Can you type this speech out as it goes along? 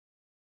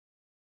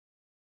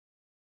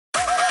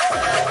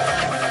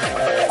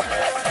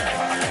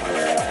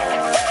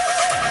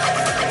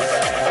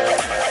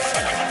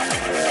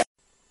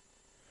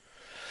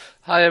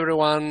Hi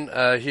everyone,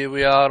 here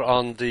we are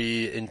on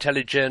the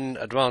Inteligen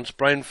Advanced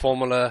Brain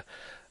Formula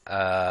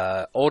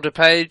order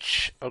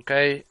page.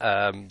 Okay,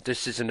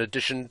 this is in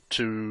addition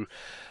to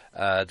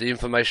the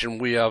information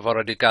we have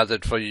already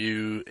gathered for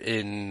you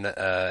in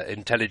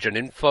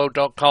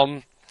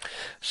intelligeninfo.com.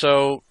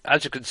 So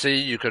as you can see,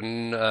 you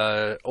can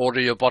order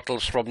your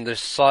bottles from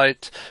this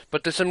site,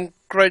 but there's some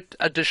great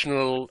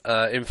additional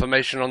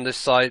information on this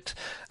site,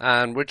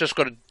 and we're just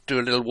going to do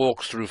a little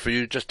walkthrough for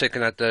you, just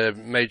taking out the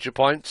major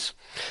points.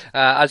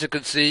 As you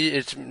can see,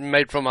 it's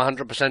made from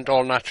 100%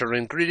 all natural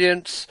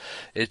ingredients.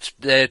 It's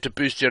there to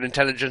boost your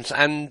intelligence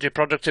and your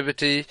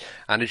productivity,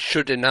 and it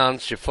should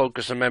enhance your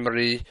focus and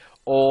memory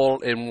all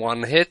in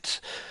one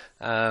hit.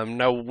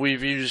 Now,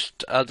 we've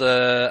used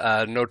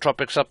other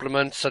nootropic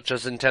supplements such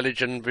as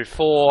Inteligen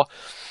before,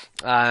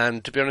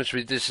 and to be honest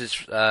with you, this is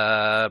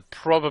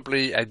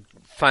probably a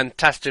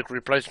fantastic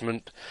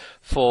replacement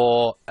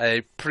for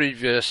a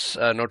previous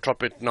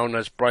nootropic known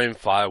as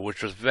Brainfire,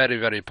 which was very,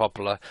 very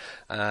popular,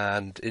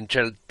 and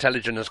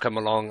Inteligen has come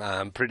along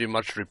and pretty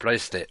much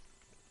replaced it.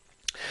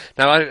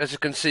 Now, as you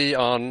can see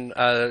on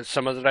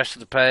some of the rest of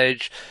the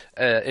page,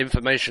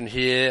 information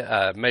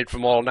here, made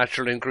from all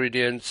natural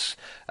ingredients,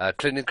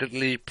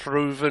 clinically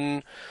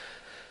proven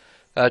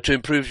to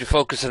improve your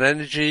focus and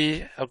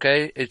energy.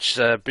 Okay, it's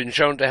been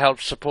shown to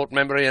help support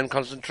memory and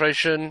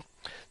concentration.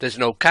 There's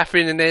no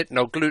caffeine in it,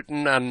 no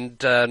gluten,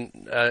 and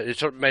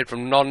it's made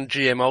from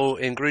non-GMO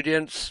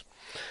ingredients.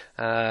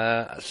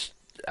 And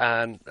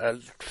a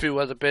few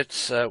other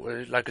bits,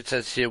 like it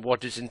says here,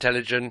 what is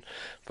Inteligen?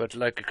 But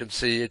like you can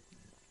see,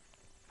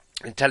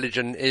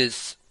 Inteligen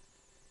is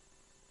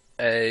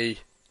a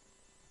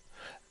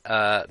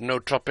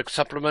nootropic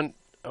supplement.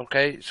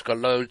 Okay, it's got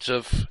loads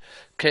of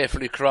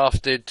carefully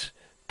crafted,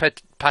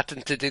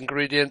 patented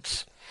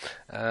ingredients.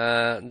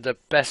 The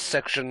best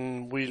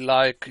section we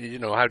like,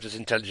 how does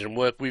Inteligen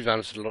work? We've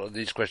answered a lot of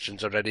these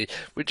questions already.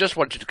 We just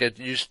want you to get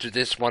used to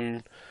this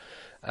one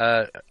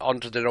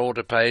onto the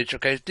order page.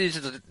 Okay, these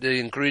are the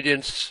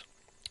ingredients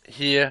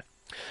here.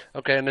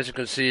 Okay, and as you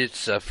can see,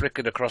 it's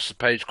flickered across the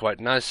page quite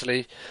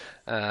nicely.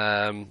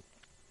 And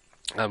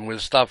we'll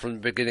start from the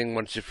beginning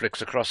once it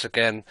flicks across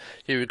again.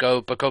 Here we go,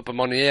 Bacopa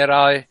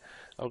monieri.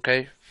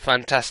 Okay,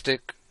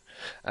 fantastic.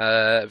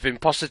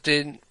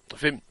 Vinpocetine,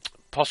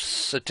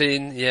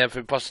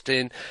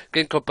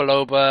 ginkgo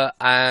biloba,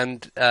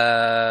 and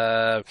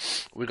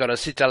we got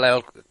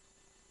acetyl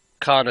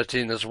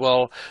carnitine as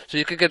well. So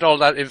you can get all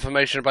that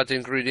information about the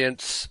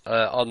ingredients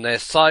on their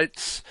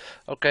sites.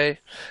 Okay,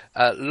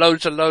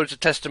 loads and loads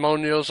of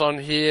testimonials on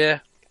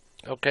here.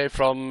 Okay,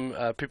 from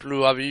people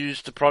who have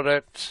used the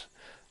product.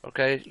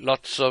 Okay,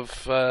 lots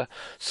of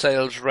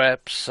sales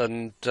reps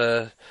and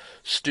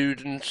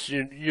students,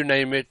 you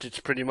name it,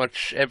 it's pretty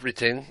much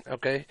everything.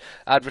 Okay,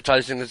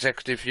 advertising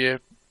executive here,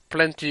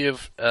 plenty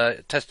of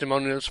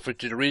testimonials for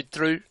you to read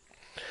through.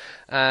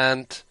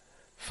 And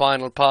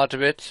final part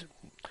of it,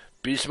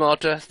 be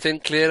smarter,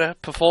 think clearer,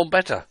 perform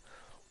better.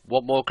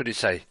 What more could he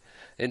say?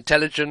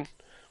 Inteligen,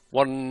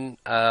 one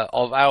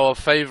of our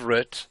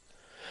favorite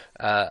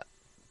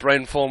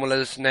brain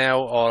formulas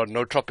now, or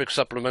nootropic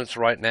supplements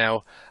right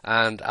now,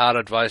 and our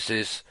advice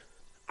is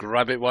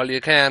grab it while you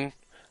can.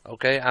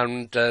 Okay,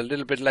 and a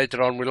little bit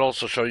later on we'll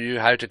also show you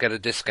how to get a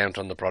discount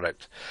on the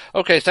product.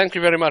 Okay, thank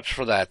you very much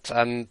for that,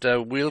 and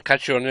we'll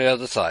catch you on the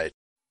other side.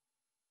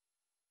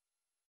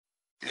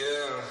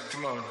 Yeah,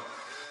 come on,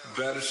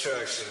 bad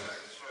attraction.